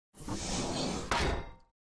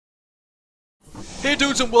Hey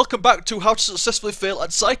dudes, and welcome back to How to Successfully Fail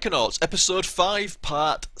at Psychonauts, episode 5,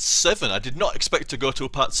 part 7. I did not expect to go to a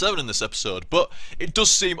part 7 in this episode, but it does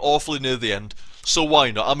seem awfully near the end, so why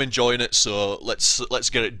not? I'm enjoying it, so let's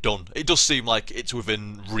get it done. It does seem like it's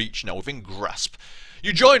within reach now, within grasp.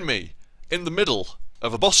 You join me in the middle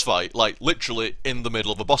of a boss fight, like literally in the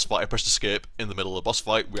middle of a boss fight. I pressed escape in the middle of a boss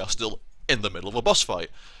fight. We are still in the middle of a boss fight.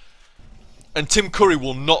 And Tim Curry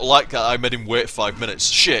will not like that I made him wait 5 minutes.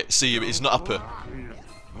 Shit, see, he's not happy.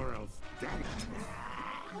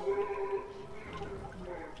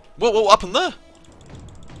 What happened there?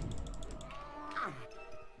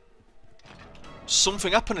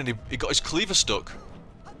 Something happened and he got his cleaver stuck.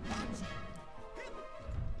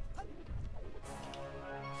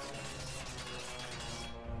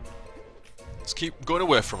 Let's keep going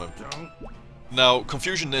away from him. Now,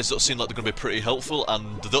 confusion nades don't seem like they're going to be pretty helpful,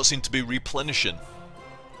 and they don't seem to be replenishing.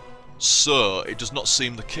 So, it does not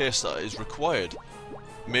seem the case that is required.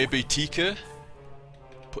 Maybe TK?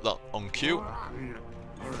 Put that on cue.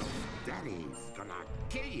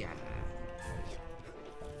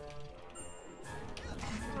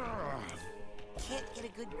 Can't get a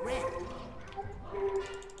good grip.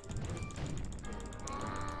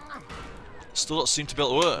 Still don't seem to be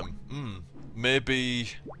able to hurt him.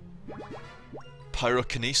 Maybe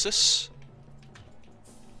pyrokinesis?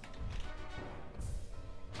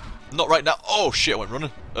 Not right now. Oh shit, I went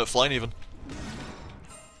running. Flying even.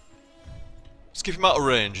 Let's keep him out of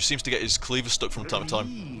range. He seems to get his cleaver stuck from time to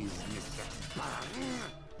time.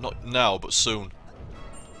 Not now, but soon.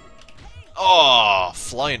 Oh,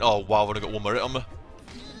 flying. Oh wow, I've only got one more hit on me.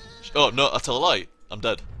 Oh no, I tell a lie. I'm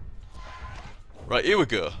dead. Right, here we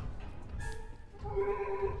go.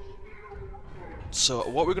 So,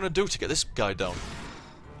 what are we going to do to get this guy down?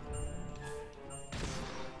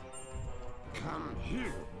 Come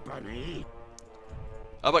here, bunny.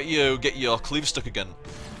 How about you get your cleaver stuck again?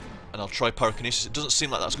 And I'll try pyrokinesis. It doesn't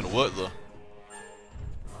seem like that's going to work though.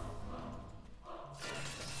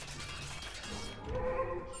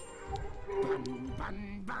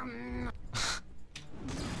 Bun.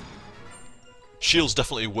 Shield's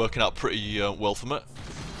definitely working out pretty well for me.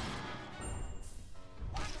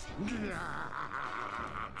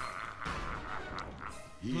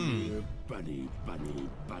 Bunny.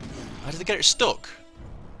 How did they get it stuck?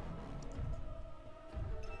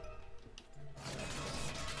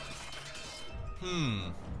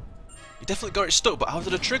 He definitely got it stuck, but how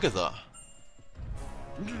did I trigger that?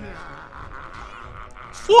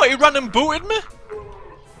 What? He ran and booted me?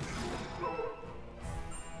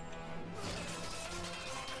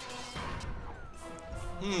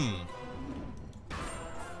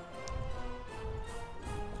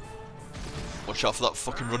 Watch out for that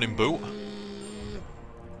fucking running boot.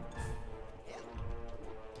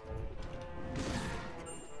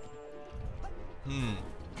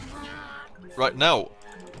 Right now.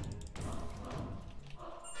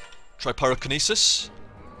 Try pyrokinesis.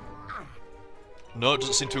 No, it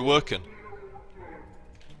doesn't seem to be working.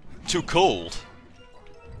 Too cold.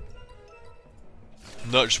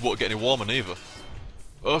 No, it just won't get any warmer neither.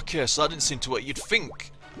 Okay, so that didn't seem to work. You'd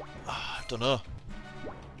think. I don't know.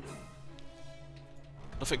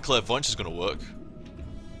 I think clairvoyance is going to work.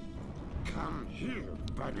 Come here,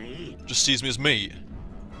 bunny. Just sees me as meat.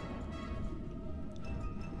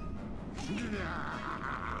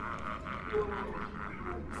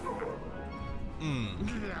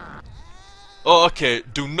 Oh, okay.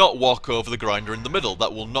 Do not walk over the grinder in the middle.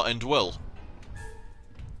 That will not end well.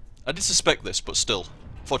 I did suspect this, but still.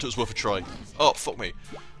 Thought it was worth a try. Oh, fuck me.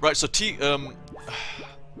 Right, so I don't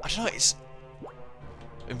know, it's...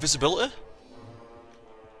 invisibility?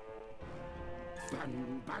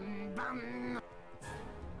 Bun.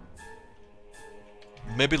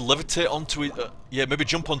 Maybe levitate onto his... yeah, maybe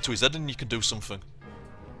jump onto his head and you can do something.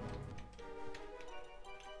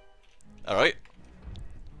 Alright.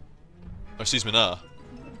 Oh, he sees me now.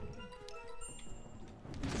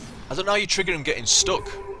 I don't know how you trigger him getting stuck.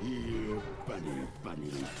 Bunny.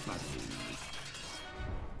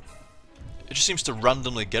 It just seems to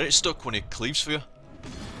randomly get it stuck when he cleaves for you.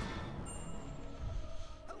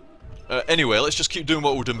 Anyway, let's just keep doing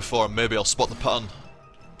what we were doing before and maybe I'll spot the pattern.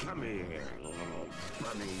 Come here, little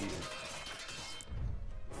bunny.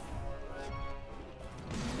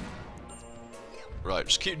 Right,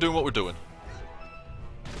 just keep doing what we're doing.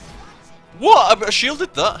 What? I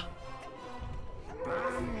shielded that.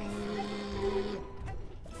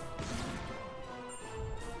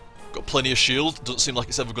 Got plenty of shield. Doesn't seem like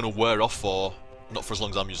it's ever going to wear off, or not for as long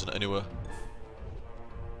as I'm using it anyway.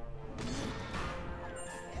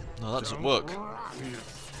 No, that doesn't work.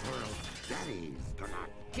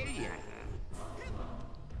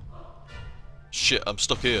 shit, I'm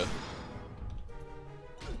stuck here.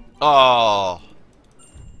 Ah.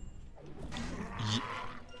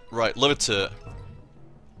 Right, levitate.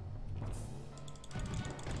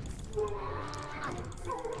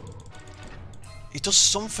 He does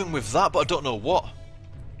something with that, but I don't know what.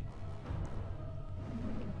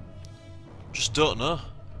 Just don't know.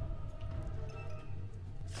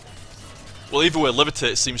 Well, either way,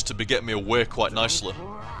 levitate seems to be getting me away quite nicely.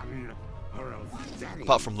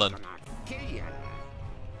 Apart from then.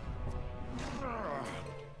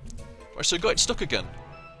 Right, so he got it stuck again.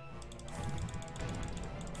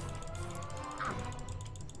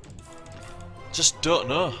 Just don't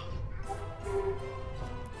know.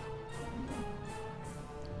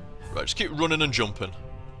 Right, just keep running and jumping.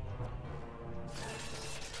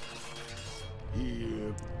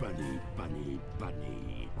 Here, bunny, bunny,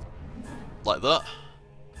 bunny. Like that.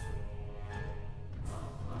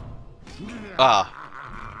 Ah.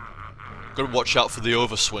 Gotta watch out for the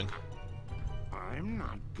overswing. I'm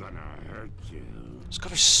not gonna hurt you. There's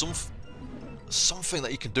gotta be something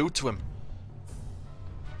that you can do to him.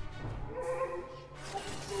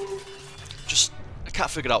 Just, I can't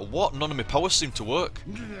figure out what. None of my powers seem to work.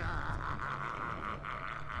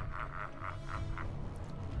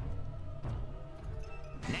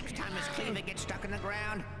 Next time his cleaver gets stuck in the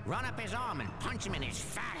ground, run up his arm and punch him in his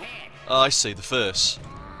fat head. I see, the face.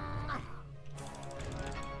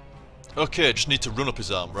 Okay, just need to run up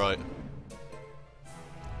his arm, right.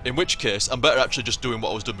 In which case, I'm better actually just doing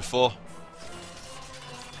what I was doing before.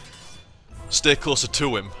 Stay closer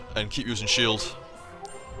to him and keep using shield.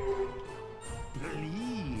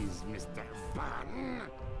 Please, Mr. Bun.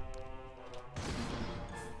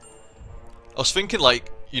 I was thinking,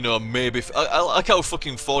 like, you know, maybe if, I like how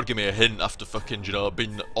fucking Ford gave me a hint after fucking, you know,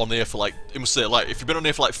 being on here for like, he must say, like, if you've been on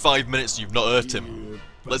here for like 5 minutes and you've not hurt him,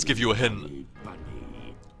 let's give you a hint.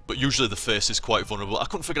 But usually the face is quite vulnerable. I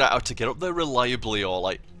couldn't figure out how to get up there reliably or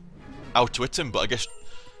like how to hit him, but I guess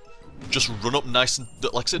just run up nice and,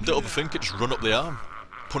 like I said, don't overthink it, just run up the arm.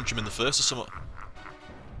 Punch him in the face or something.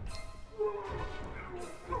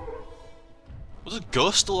 Was a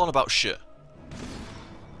ghost still on about shit?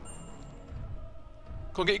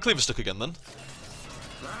 Come on, get your cleaver stuck again then.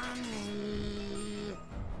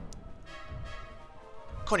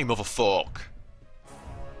 Come on, you motherfuck.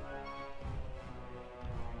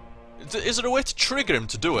 Is there a way to trigger him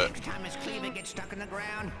to do it? Next time his cleaver gets stuck in the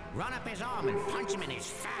ground, run up his arm and punch him in his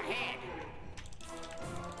fat head.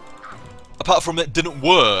 Apart from it didn't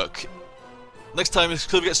work. Next time his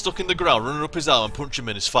cleaver gets stuck in the ground, run up his arm and punch him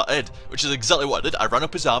in his fat head. Which is exactly what I did. I ran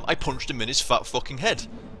up his arm, I punched him in his fat fucking head.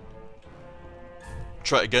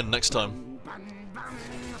 Try it again next time.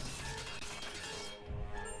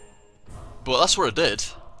 But that's what I did.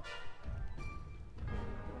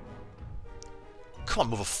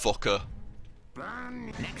 Come on, motherfucker.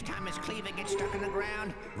 Next time his cleaver gets stuck in the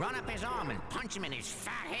ground, run up his arm and punch him in his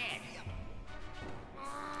fat head.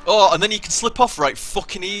 Oh, and then you can slip off right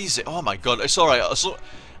fucking easy. Oh my god, it's alright. I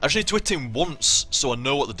just need to hit him once so I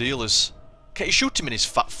know what the deal is. Can't you shoot him in his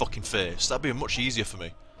fat fucking face? That'd be much easier for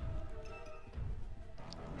me.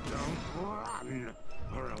 Don't run,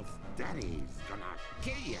 or else Daddy's gonna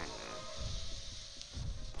kill you.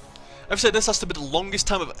 I've said this has to be the longest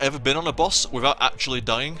time I've ever been on a boss without actually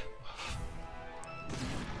dying.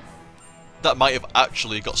 That might have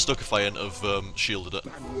actually got stuck if I hadn't have shielded it.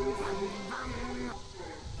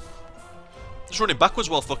 Just running backwards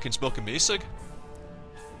while fucking smoking me a cig.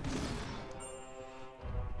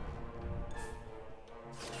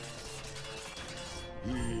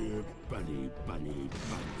 Here, bunny, bunny,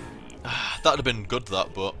 bunny. That'd have been good,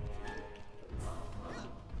 that, but...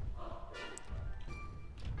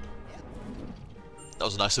 That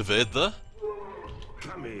was a nice evade there.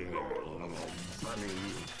 Come here, little bunny.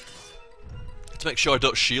 To make sure I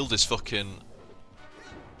don't shield his fucking...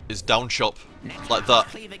 his down chop. Next Like time that.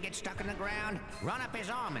 his cleaver gets stuck in the ground, run up his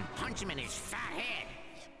arm and punch him in his fat head.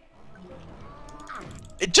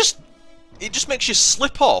 It just makes you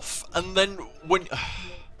slip off, and then when...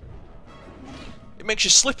 It makes you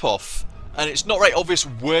slip off, and it's not right obvious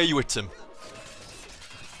where you hit him.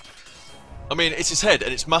 I mean, it's his head,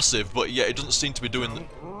 and it's massive, but yeah, it doesn't seem to be doing...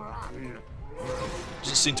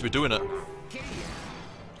 Doesn't seem to be doing it.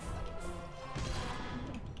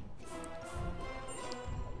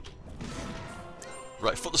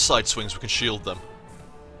 Right, foot the side swings, we can shield them.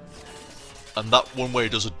 And that one where he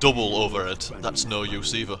does a double overhead, that's no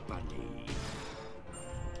use either.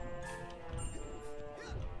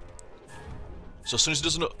 So as soon as he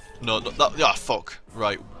does no, that, yeah, fuck.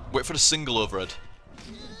 Right, wait for the single overhead.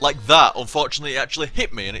 Like that, unfortunately, it actually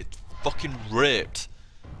hit me and it fucking raped.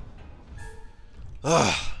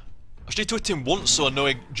 Ugh. just need to hit him once so I know,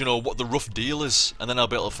 you know, what the rough deal is, and then I'll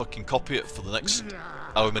be able to fucking copy it for the next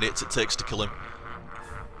however many hits it takes to kill him.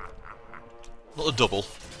 Not a double.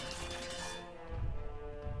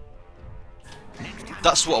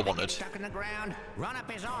 That's what I wanted. Stuck in the ground, run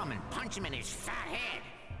up his arm and punch him in his fat head.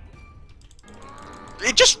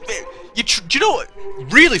 It just, do you know what?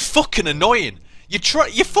 Really fucking annoying. You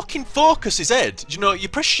fucking focus his head. You know, you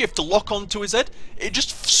press shift to lock onto his head. It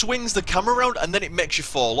just swings the camera around and then it makes you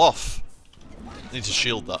fall off. I need to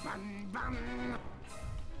shield that.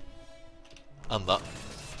 And that.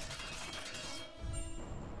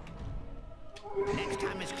 Next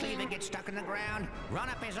time his cleaver gets stuck in the ground, run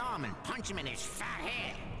up his arm and punch him in his fat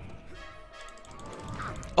head.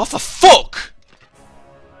 Oh, for fuck!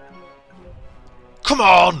 Come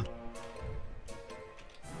on!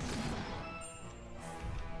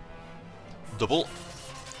 Double.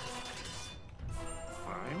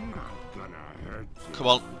 I'm not gonna hurt you. Come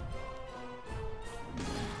on.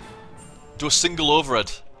 Do a single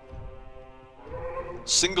overhead.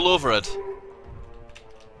 Single overhead.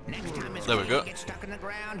 Next time his There we go. cleaver gets stuck in the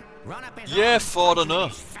ground, run up his Yeah, arm and Ford, I punch him in know.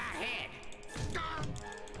 his fat head.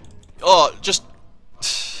 Oh, just...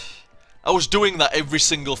 I was doing that every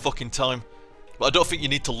single fucking time. But I don't think you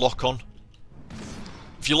need to lock on.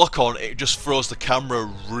 If you lock on, it just throws the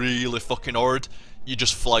camera really fucking horrid. You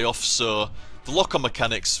just fly off, so... The lock-on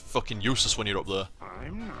mechanic's fucking useless when you're up there.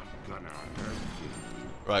 I'm not gonna hurt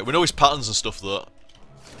you. Right, we know his patterns and stuff, though.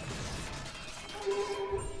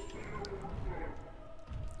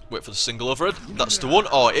 Wait for the single overhead. That's the one.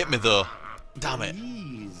 Oh, it hit me, though. Damn it.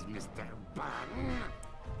 Please, Mr. Bun.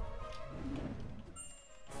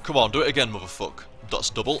 Come on, do it again, motherfuck. That's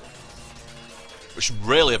double. Which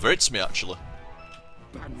rarely ever hits me, actually.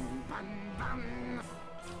 Bun, bun, bun.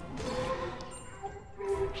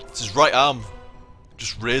 It's his right arm.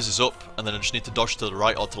 Just raises up, and then I just need to dodge to the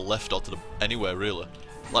right or to the left or to the anywhere, really.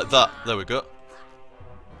 Like that. There we go.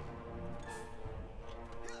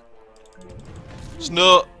 There's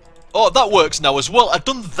no... Oh, that works now as well. I've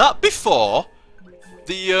done that before.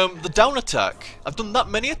 The down attack. I've done that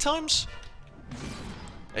many a times.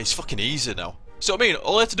 It's fucking easy now. See what I mean?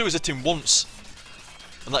 All I have to do is hit him once.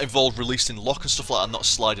 And that involved releasing lock and stuff like that, not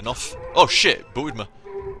sliding off. Oh shit, booted me.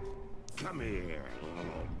 Come here,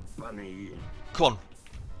 little bunny. Come on.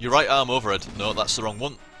 Your right arm overhead. No, that's the wrong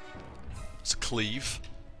one. It's a cleave.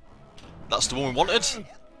 That's the one we wanted.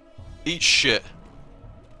 Eat shit.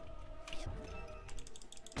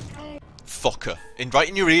 Fucker. Right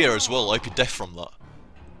in your ear as well. I hope you're deaf from that.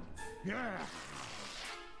 Yeah.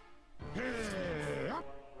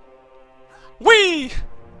 Whee!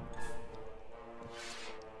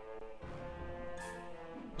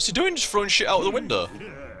 What's he doing? Just throwing shit out of the window?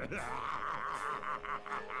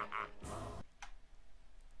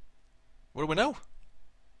 Where are we now?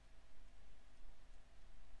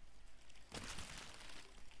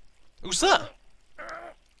 Who's that?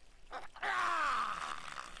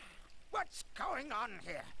 What's going on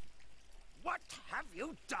here? What have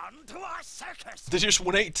you done to our circus? Did you just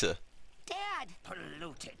 180? Dad!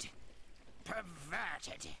 Polluted.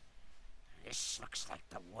 Perverted. This looks like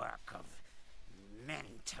the work of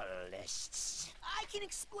mentalists. I can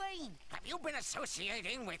explain. Have you been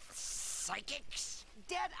associating with psychics?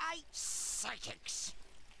 Dad, Psychics.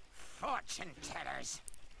 Fortune tellers.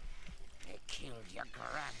 They killed your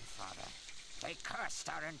grandfather. They cursed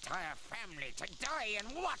our entire family to die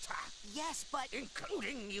in water. Yes, but...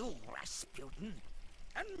 Including you, Rasputin.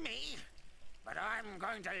 And me. But I'm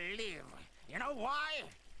going to live. You know why?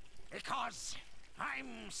 Because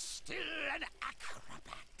I'm still an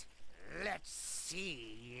acrobat. Let's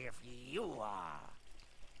see if you are.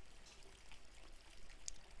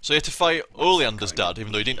 So you had to fight Oleander's dad,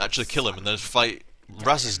 even though you didn't actually kill him, and then fight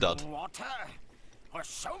Raz's dad. Water? Or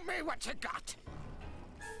show me what you got.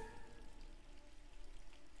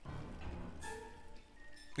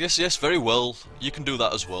 Yes, yes, very well. You can do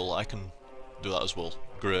that as well. I can do that as well.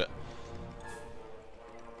 Great.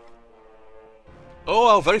 Oh,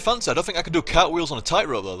 how very fancy. I don't think I can do cartwheels on a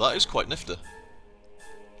tightrope though. That is quite nifty.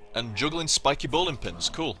 And juggling spiky bowling pins.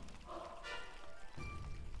 Cool.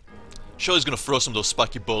 Sure he's going to throw some of those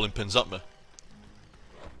spiky bowling pins at me.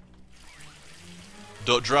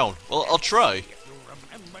 Don't drown. Well, I'll try. You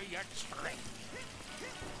remember your trick.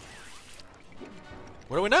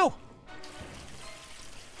 Where are we now?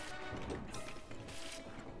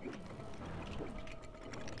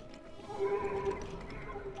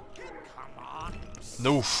 Come on.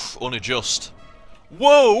 Noof, only just.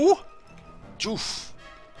 Whoa! Joof.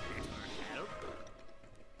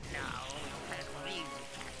 Now you can really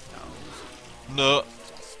catch those. No.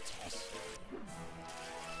 Just test.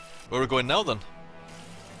 Where are we going now then?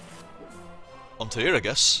 Onto here, I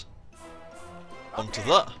guess. Onto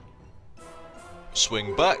that.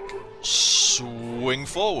 Swing back. Swing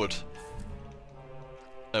forward.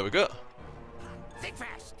 There we go. Think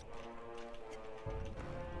fast.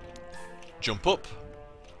 Jump up.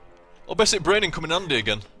 Oh, basic braining come in handy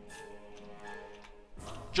again.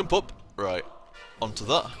 Jump up. Right. Onto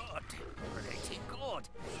that. Good. Pretty good.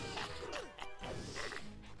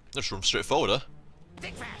 Let's run straight forward, eh?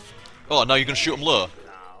 Think fast. Oh, now you're gonna shoot them low? No.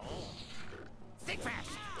 Think fast.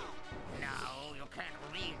 No, you can't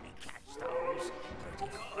really catch those.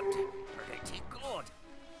 Pretty good. Pretty good.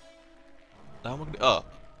 Now I'm gonna...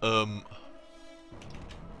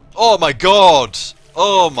 Oh my god!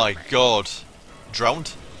 Oh my god!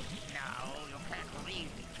 Drowned? No, you can't really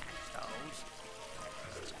catch those.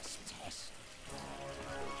 Just test.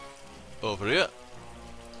 Over here.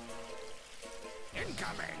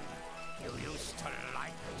 Incoming. You used to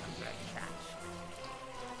like to play catch.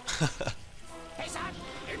 Hey, son.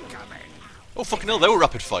 Incoming. Oh fucking hell, they were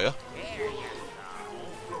rapid fire. There you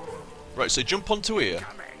go. Right, so jump onto here.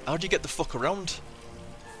 Incoming. How do you get the fuck around?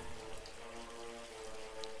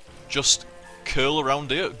 Just curl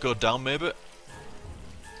around here, go down maybe.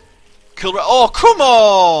 Curl around. Oh, come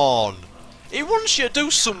on! It wants you to do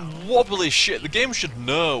some wobbly shit. The game should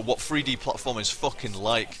know what 3D platform is fucking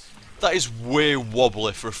like. That is way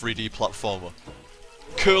wobbly for a 3D platformer.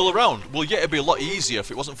 Curl around. Well, yeah, it'd be a lot easier if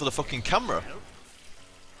it wasn't for the fucking camera.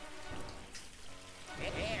 There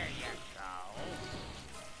you go.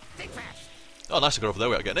 Think fast. Oh, nice, I got over there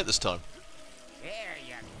without getting it this time. There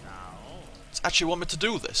you go. Does it actually want me to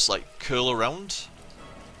do this? Like, curl around?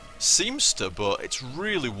 Seems to, but it's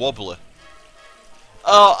really wobbly.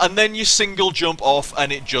 Oh, and then you single jump off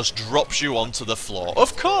and it just drops you onto the floor.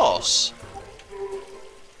 Of course!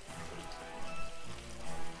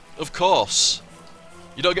 Of course.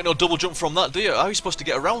 You don't get no double jump from that, do you? How are you supposed to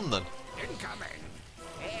get around then? Incoming.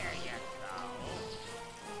 There you go.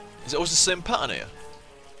 Is it always the same pattern here?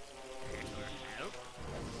 It will help.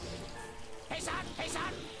 Hey son,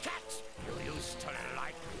 catch. You used to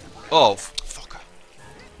like to play. Oh, fucker.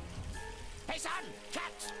 Hey son,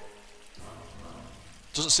 catch.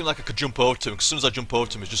 Doesn't seem like I could jump over to him, 'cause as soon as I jump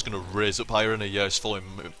over to him, he's just going to raise up higher, and yeah, he's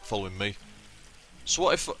following me. So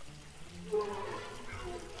what if...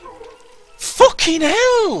 Fucking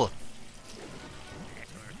hell!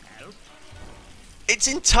 It's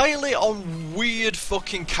entirely on weird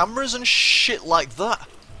fucking cameras and shit like that.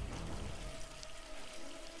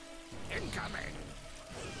 Incoming.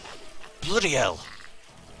 Bloody hell.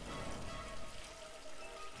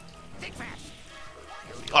 Think fast.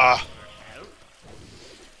 Ah.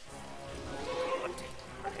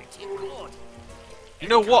 Pretty good. You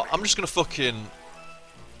know what? I'm just going to fucking...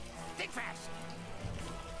 Think fast.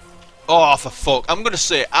 Oh, for fuck. I'm going to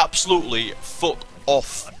say absolutely fuck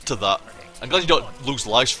off to that. I'm glad you don't lose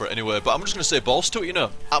lives for it anyway, but I'm just going to say balls to it, you know.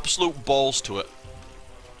 Absolute balls to it.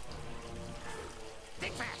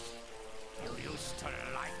 Think fast. You used to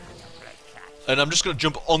like to play catch. And I'm just going to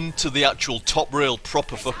jump onto the actual top rail,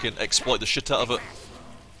 proper fucking exploit the shit out of it.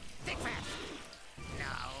 Think fast. No,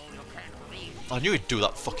 you can't read. I knew he'd do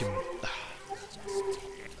that fucking... It'll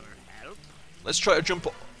help. Let's try to jump...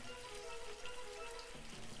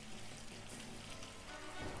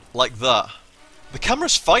 Like that. The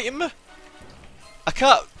camera's fighting me. I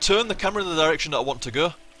can't turn the camera in the direction that I want to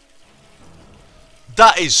go.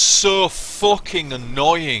 That is so fucking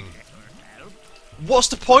annoying. What's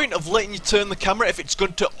the point of letting you turn the camera if it's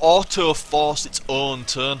going to auto-force its own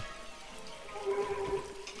turn?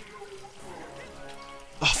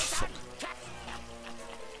 Oh, fuck.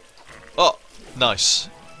 Oh, nice.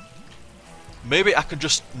 Maybe I can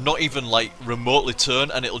just not even, like, remotely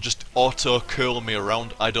turn and it'll just auto-curl me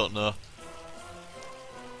around. I don't know.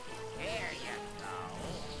 There you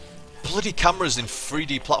go. Bloody cameras in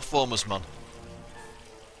 3D platformers, man.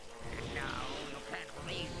 No, you can't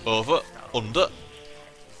read. Over, under.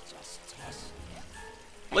 Just test.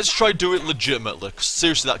 Let's try do it legitimately, because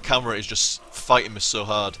seriously that camera is just fighting me so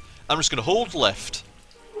hard. I'm just going to hold left.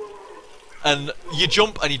 And you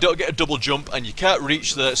jump and you don't get a double jump and you can't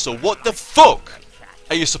reach there, so what the fuck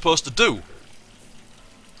are you supposed to do?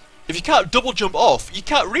 If you can't double jump off, you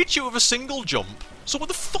can't reach it with a single jump. So what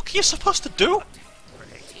the fuck are you supposed to do?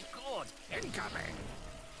 Pretty good. Incoming.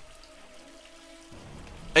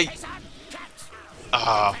 Hey, Hey son, catch.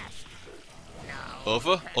 ah, No.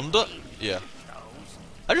 over, under, yeah. Those.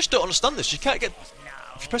 I just don't understand this, you can't get... No.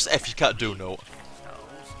 If you press F you can't do no. Those.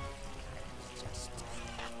 Just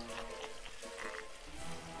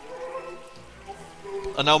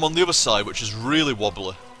And now I'm on the other side, which is really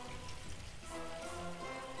wobbly.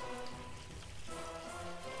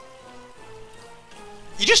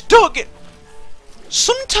 You just don't get...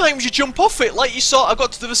 Sometimes you jump off it, like you saw. I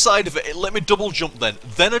got to the other side of it, it let me double jump then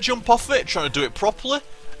I jump off it, trying to do it properly.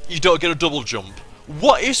 You don't get a double jump.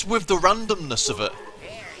 What is with the randomness of it?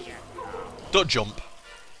 Don't jump.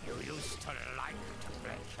 You used to like to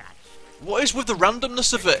play catch. What is with the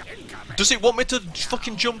randomness of it? Does it want me to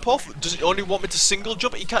fucking jump off? Does it only want me to single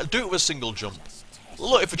jump? You can't do it with a single jump.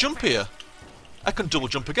 Look, if I jump here, I can double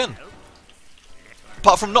jump again.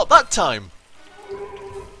 Apart from not that time.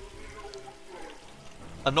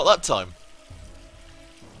 And not that time.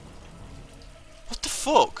 What the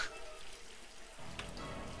fuck?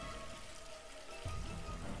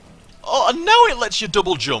 Oh, and now it lets you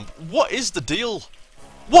double jump. What is the deal?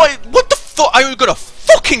 What the fuck? I'm gonna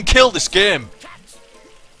fucking kill this game.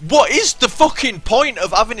 What is the fucking point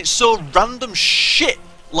of having it so random shit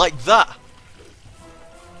like that?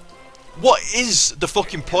 What is the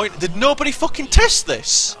fucking point? Did nobody fucking test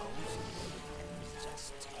this?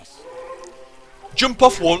 Jump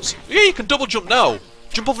off once. Yeah, you can double jump now.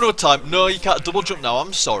 Jump off another time. No, you can't double jump now.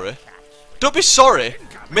 I'm sorry. Don't be sorry.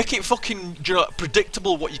 Make it fucking, you know,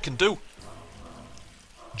 predictable what you can do.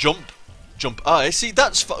 Jump. Jump. Ah, see,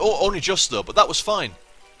 that's only just though, but that was fine.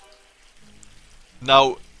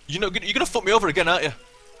 Now, you're gonna fuck me over again, aren't you?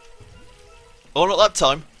 Oh, not that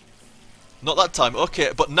time. Not that time.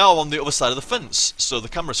 Okay, but now I'm on the other side of the fence, so the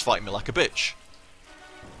camera's fighting me like a bitch.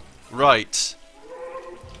 Right.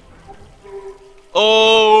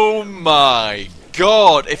 Oh my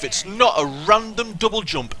god, if it's not a random double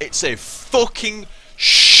jump, it's a fucking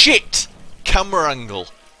shit camera angle.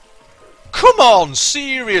 Come on,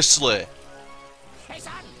 seriously.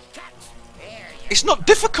 It's not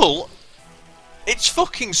difficult. It's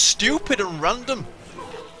fucking stupid and random.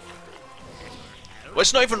 Well,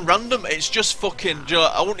 it's not even random, it's just fucking, you know,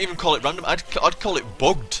 I wouldn't even call it random, I'd call it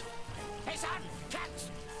bugged.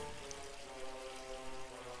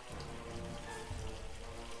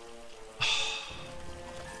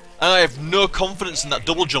 And I have no confidence in that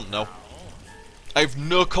double jump now. I have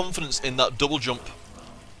no confidence in that double jump.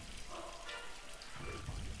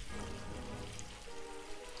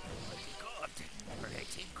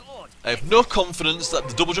 I have no confidence that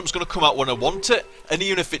the double jump's going to come out when I want it, and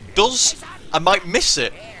even if it does, I might miss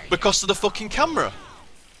it because of the fucking camera.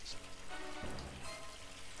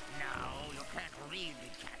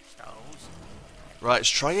 Right, let's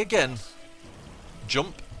try again.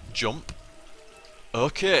 Jump, jump.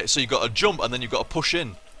 Okay, so you got to jump and then you've got to push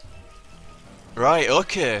in. Right,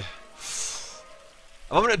 okay.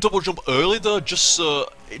 I'm having a double jump early though, just so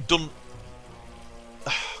it doesn't...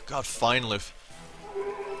 God, finally.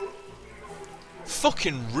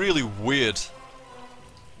 Fucking really weird.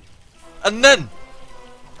 And then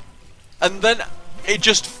it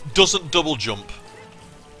just doesn't double jump.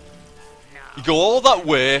 You go all that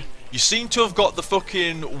way, you seem to have got the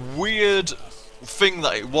fucking weird thing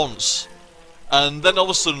that it wants. And then all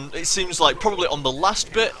of a sudden, it seems like probably on the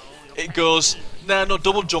last bit, it goes, nah, no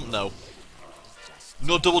double jump now.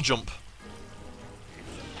 No double jump.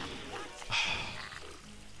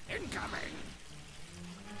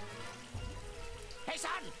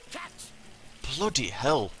 Bloody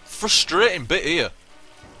hell. Frustrating bit here.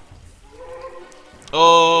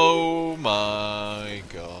 Oh my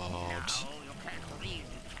god.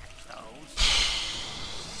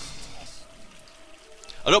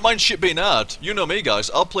 I don't mind shit being hard. You know me,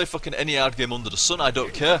 guys. I'll play fucking any hard game under the sun. I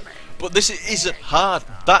don't care. But this isn't hard.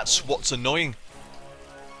 That's what's annoying.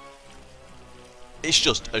 It's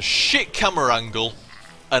just a shit camera angle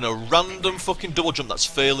and a random fucking double jump that's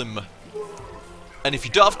failing me. And if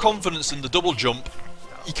you don't have confidence in the double jump,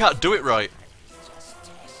 you can't do it right.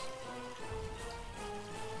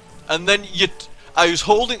 And then I was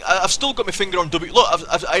holding... I've still got my finger on W. Look,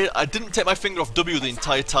 I didn't take my finger off W the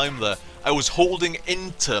entire time there. I was holding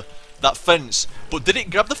into that fence. But did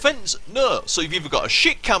it grab the fence? No. So you've either got a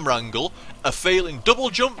shit camera angle, a failing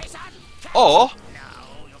double jump, or...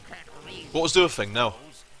 What was the other thing now?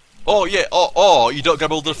 Oh yeah, or you don't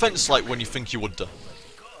grab hold of the fence like when you think you would do.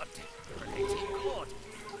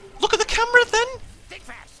 Look at the camera then!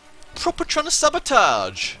 Proper trying to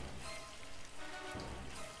sabotage.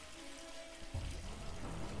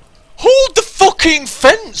 Hold the fucking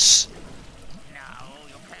fence!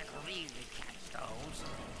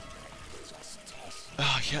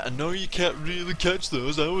 Oh yeah, I know you can't really catch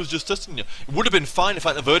those, I was just testing you. It would have been fine if I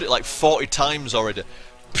hadn't have heard it like 40 times already.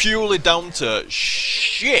 Purely down to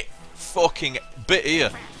shit fucking bit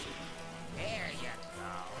here.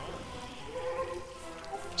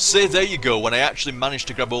 Say there you go when I actually managed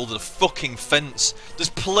to grab hold of the fucking fence. There's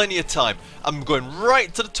plenty of time. I'm going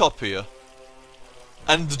right to the top here.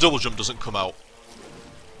 And the double jump doesn't come out.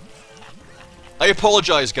 I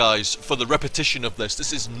apologise, guys, for the repetition of this.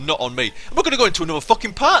 This is not on me. And we're going to go into another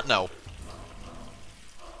fucking part now.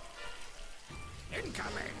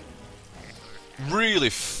 Incoming. Really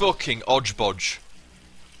fucking hodgepodge.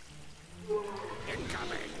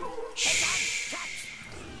 Incoming.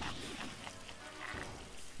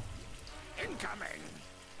 Incoming.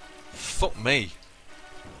 Fuck me.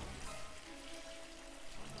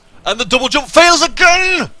 And the double jump fails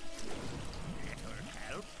again!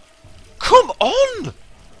 Come on!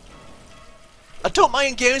 I don't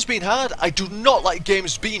mind games being hard. I do not like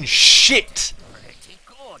games being shit. Pretty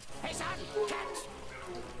good. Hey, son, catch.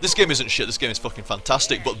 This game isn't shit. This game is fucking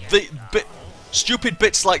fantastic. But stupid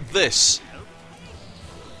bits like this.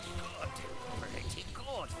 Pretty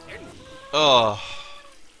good. Oh.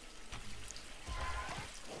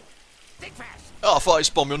 Think fast. Oh, I thought it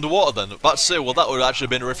spawned me underwater then. About to say, well, that would have actually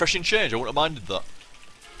been a refreshing change. I wouldn't have minded that.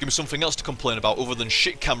 Give me something else to complain about other than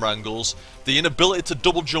shit camera angles, the inability to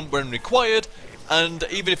double jump when required, and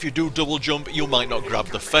even if you do double jump, you might not grab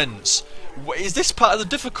the fence. Is this part of the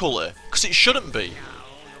difficulty? Because it shouldn't be. No, you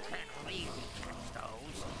can't really catch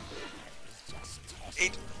those. It's just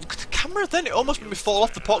test Look at the camera then, it almost made me fall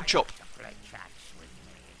off the pork chop. to play catch with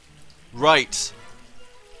me. Right.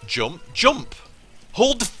 Jump, jump!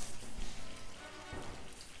 Hold the...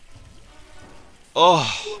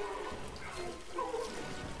 Oh.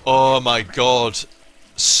 Oh my god.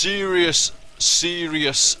 Serious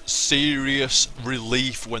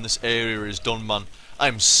relief when this area is done, man.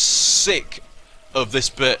 I'm sick of this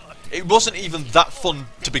bit. It wasn't even that fun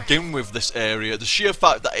to begin with, this area. The sheer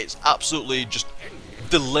fact that it's absolutely just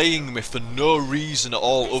delaying me for no reason at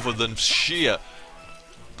all other than sheer...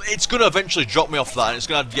 It's going to eventually drop me off that, and it's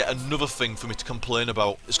going to get another thing for me to complain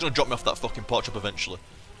about. It's going to drop me off that fucking pork chop eventually.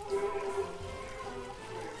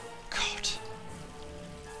 God.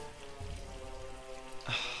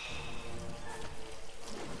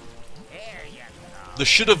 There you go. They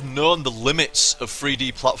should have known the limits of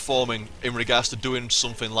 3D platforming in regards to doing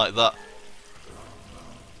something like that.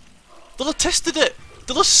 They'll have tested it.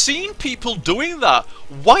 They'll have seen people doing that.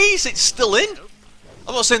 Why is it still in?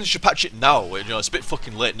 I'm not saying they should patch it now. You know, it's a bit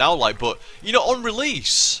fucking late now, like, but you know, on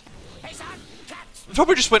release, Hey, son, catch. they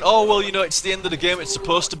probably just went, "Oh well, you know, it's the end of the game. It's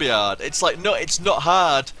supposed to be hard." It's like, no, it's not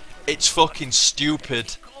hard. It's fucking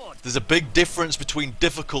stupid. There's a big difference between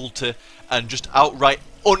difficulty and just outright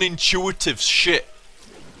unintuitive shit.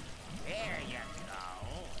 There you go.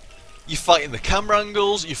 You're fighting the camera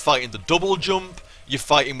angles, you're fighting the double jump, you're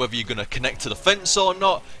fighting whether you're going to connect to the fence or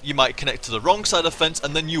not, you might connect to the wrong side of the fence,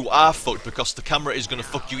 and then you are fucked because the camera is going to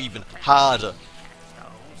fuck you even harder.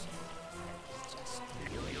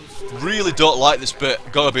 Really don't like this bit,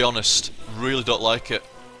 gotta be honest. Really don't like it.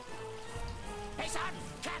 Hey, son,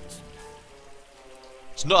 catch.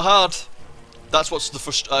 It's not hard. That's what's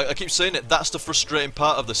the I keep saying it, that's the frustrating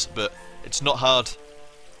part of this bit. It's not hard.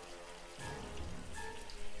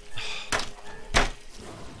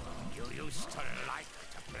 You used to like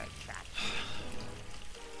to play catch.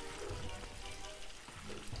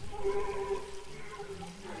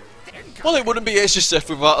 Well, it wouldn't be HTSF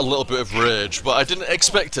without a little bit of rage, but I didn't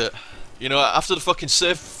expect it. You know, after the fucking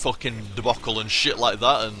safe fucking debacle and shit like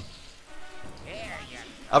that, and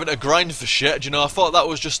having to grind for shit, you know, I thought that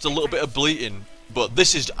was just a little bit of bleating, but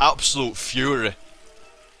this is absolute fury.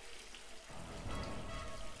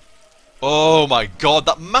 Oh my god,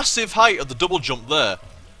 that massive height of the double jump there.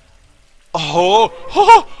 Oh,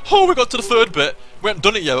 we got to the third bit. We haven't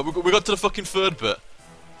done it yet, but we got to the fucking third bit.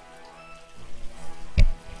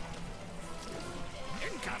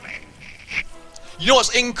 Incoming. You know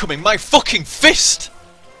what's incoming? My fucking fist!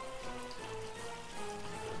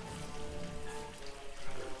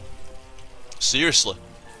 Seriously.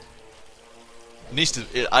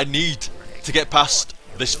 I need to get past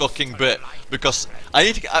this fucking bit because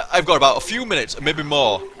I've got about a few minutes, maybe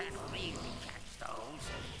more. Can't really catch those.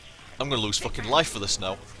 I'm gonna lose fucking life for this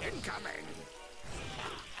now. Incoming.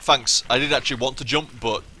 Thanks, I did actually want to jump,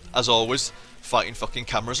 but as always, fighting fucking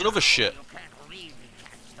cameras and other shit. You can't really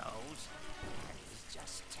catch those. It's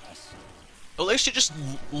just test. Well, at least you just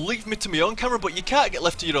leave me to my own camera, but you can't get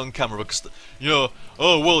left to your own camera because, you know,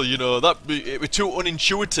 oh well, you know, it'd be too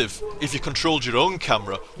unintuitive if you controlled your own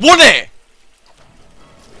camera. Won it!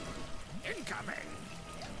 Incoming.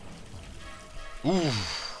 Ooh.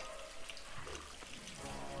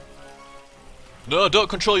 No, don't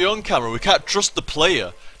control your own camera. We can't trust the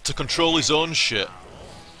player to control his own shit.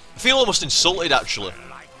 I feel almost insulted, actually.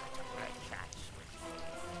 Like to play catch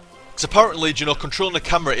with Because apparently, you know, controlling a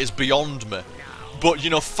camera is beyond me. But, you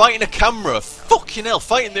know, fighting a camera, fucking hell,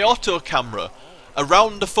 fighting the auto camera,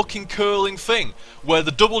 around the fucking curling thing, where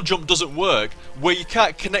the double jump doesn't work, where you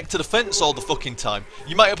can't connect to the fence all the fucking time.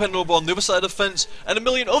 You might end up on the other side of the fence, and a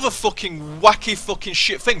million other fucking wacky fucking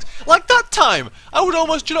shit things. Like that time, I would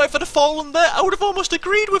almost, you know, if I'd have fallen there, I would have almost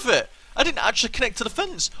agreed with it. I didn't actually connect to the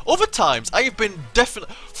fence. Other times, I have been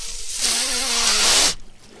definitely...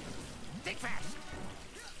 Think fast.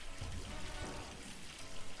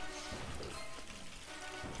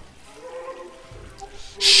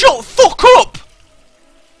 Shut the fuck up!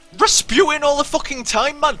 Rasputin all the fucking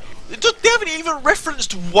time, man. They haven't even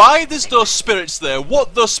referenced why there's those spirits there,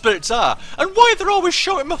 what those spirits are, and why they're always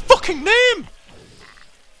shouting my fucking name!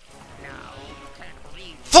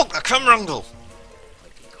 Fuck the camera angle!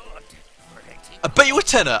 I bet you a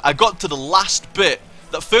tenner I got to the last bit.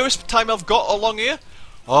 That furthest time I've got along here.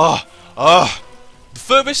 The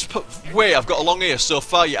furthest way I've got along here so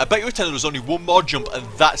far, yeah, I bet you a tenner there was only one more jump and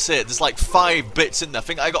that's it. There's like 5 bits in there. I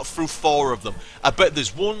think I got through 4 of them. I bet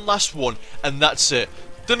there's one last one and that's it.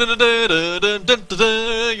 You've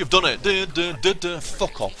done it.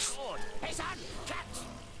 Fuck off. Hey, son, catch.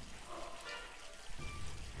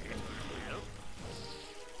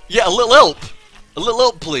 Yeah, a little help. A little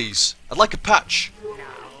help, please. I'd like a patch. No,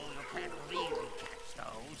 you can't really catch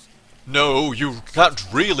those. No, you can't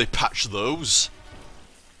really patch those.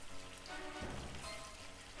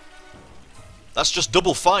 That's just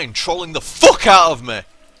double fine, trolling the fuck out of me.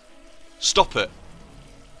 Stop it.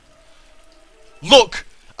 Look,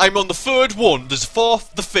 I'm on the 3rd one. There's the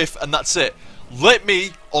 4th, the 5th, and that's it. Let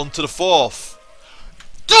me onto the 4th.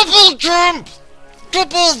 Double jump!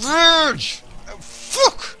 Double verge!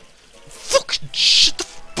 Fuck! Fuck! Shit the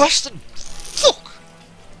bastard! Fuck!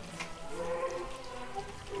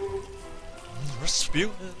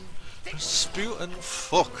 Rasputin.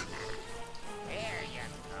 Fuck. There you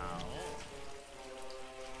go.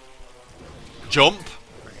 Jump.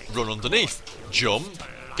 Run underneath. Jump.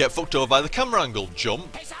 Get fucked over by the camera angle.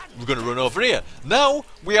 Jump. We're going to run over here. Now,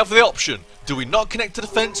 we have the option. Do we not connect to the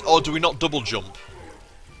fence, or do we not double jump?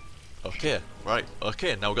 Okay, right.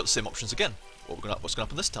 Okay, now we've got the same options again. What's going to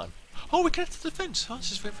happen this time? Oh, we connected to the fence. Oh,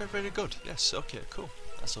 this is very, very, very good. Yes, okay, cool.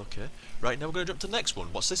 That's okay. Right, now we're going to jump to the next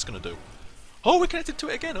one. What's this going to do? Oh, we connected to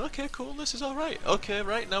it again. Okay, cool. This is alright. Okay,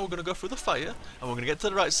 right, now we're going to go through the fire, and we're going to get to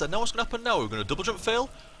the right side. Now what's going to happen now? We're going to double jump fail.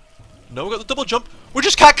 No, we got the double jump. We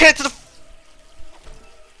just can't connect to the...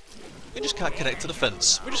 We just can't connect to the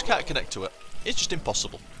fence. We just can't connect to it. It's just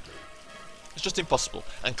impossible. It's just impossible.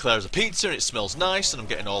 And Claire's a pizza, and it smells nice, and I'm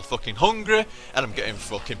getting all fucking hungry, and I'm getting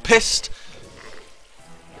fucking pissed.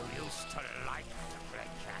 You used to like to play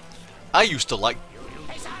catch. I used to like...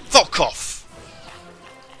 Fuck off!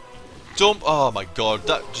 Dump. Oh my god,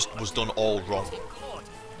 that just was done all wrong.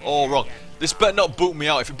 All wrong. This better not boot me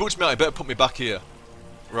out. If it boots me out, it better put me back here.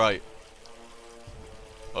 Right.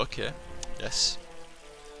 Okay. Yes.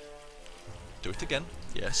 Do it again.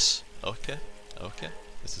 Yes. Okay. Okay.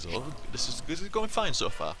 This is all. This is going fine so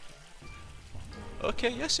far. Okay.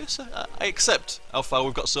 Yes. Yes. I accept how far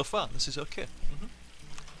we've got so far. This is okay.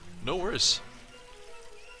 No worries.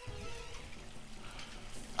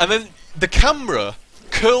 And then the camera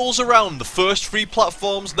curls around the first 3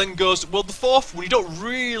 platforms, then goes, well, the 4th one, you don't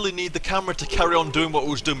really need the camera to carry on doing what it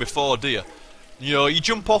was doing before, do you? You know, you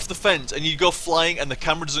jump off the fence and you go flying and the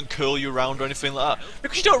camera doesn't curl you around or anything like that.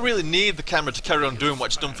 Because you don't really need the camera to carry on doing what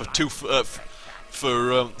it's done for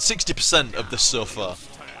 60% of this so far.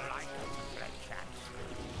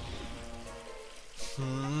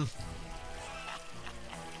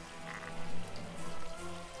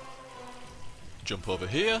 Jump over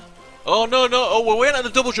here. Oh no no! Oh, we ain't had a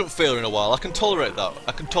double jump failure in a while. I can tolerate that.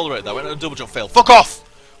 I can tolerate that. We ain't had a double jump fail. Fuck off!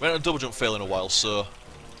 We ain't had a double jump fail in a while, so.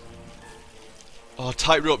 Oh,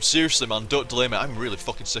 tight rope. Seriously, man, don't delay me. I'm really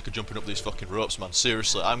fucking sick of jumping up these fucking ropes, man.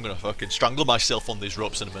 Seriously, I'm gonna fucking strangle myself on these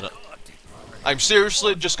ropes in a minute. I'm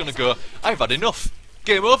seriously just gonna go. I've had enough.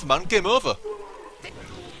 Game over, man. Game over.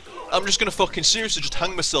 I'm just gonna fucking seriously just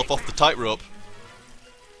hang myself off the tightrope.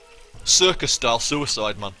 Circus style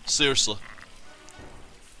suicide, man. Seriously.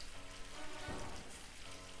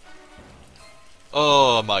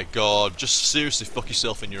 Oh my god, just seriously fuck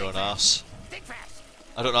yourself in your own ass.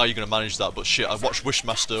 I don't know how you're going to manage that, but shit, I watched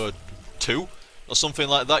Wishmaster 2 or something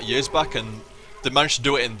like that years back, and they managed to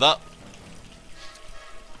do it in that.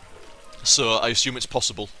 So I assume it's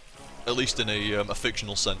possible, at least in a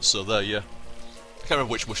fictional sense, so there, yeah. I can't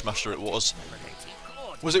remember which Wishmaster it was.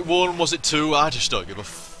 Was it 1, was it 2? I just don't give a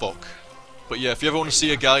fuck. But yeah, if you ever want to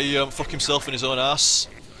see a guy fuck himself in his own ass,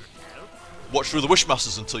 watch through the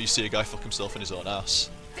Wishmasters until you see a guy fuck himself in his own ass.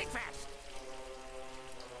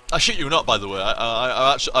 I shit you not, by the way.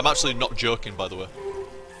 I'm actually not joking, by the way.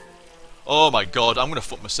 Oh my god, I'm gonna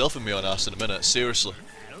fuck myself in my own ass in a minute, seriously.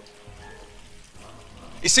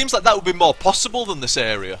 It seems like that would be more possible than this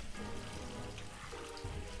area.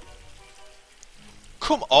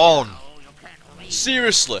 Come on!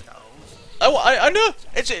 Seriously! I know!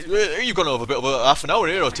 You've gone over a bit of a half an hour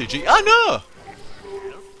here, OTG. I know!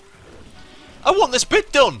 I want this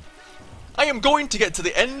bit done! I am going to get to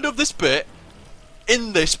the end of this bit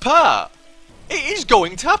in this part. It is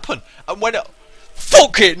going to happen. And when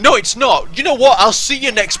fuck it! No, it's not! You know what? I'll see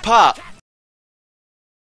you next part.